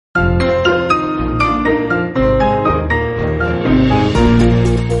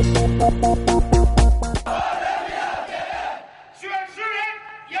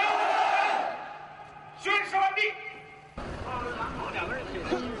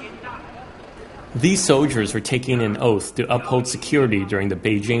These soldiers were taking an oath to uphold security during the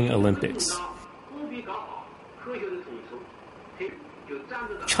Beijing Olympics.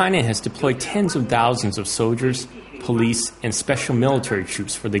 China has deployed tens of thousands of soldiers, police, and special military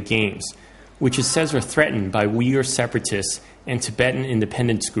troops for the Games, which it says are threatened by Uyghur separatists and Tibetan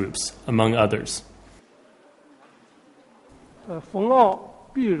independence groups, among others.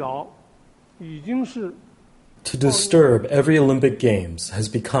 To disturb every Olympic Games has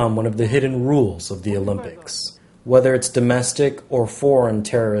become one of the hidden rules of the Olympics. Whether it's domestic or foreign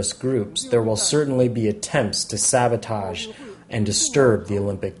terrorist groups, there will certainly be attempts to sabotage and disturb the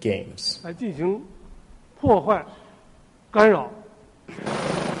Olympic Games.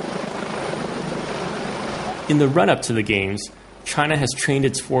 In the run-up to the Games, China has trained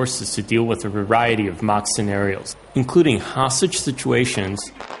its forces to deal with a variety of mock scenarios, including hostage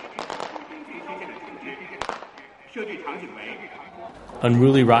situations,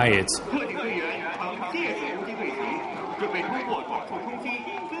 unruly riots,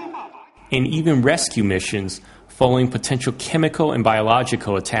 and even rescue missions following potential chemical and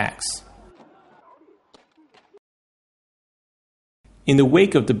biological attacks. In the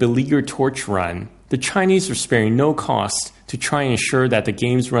wake of the beleaguered torch run, the Chinese are sparing no cost to try and ensure that the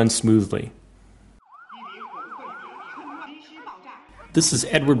Games run smoothly. This is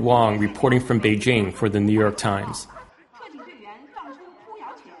Edward Wong reporting from Beijing for the New York Times.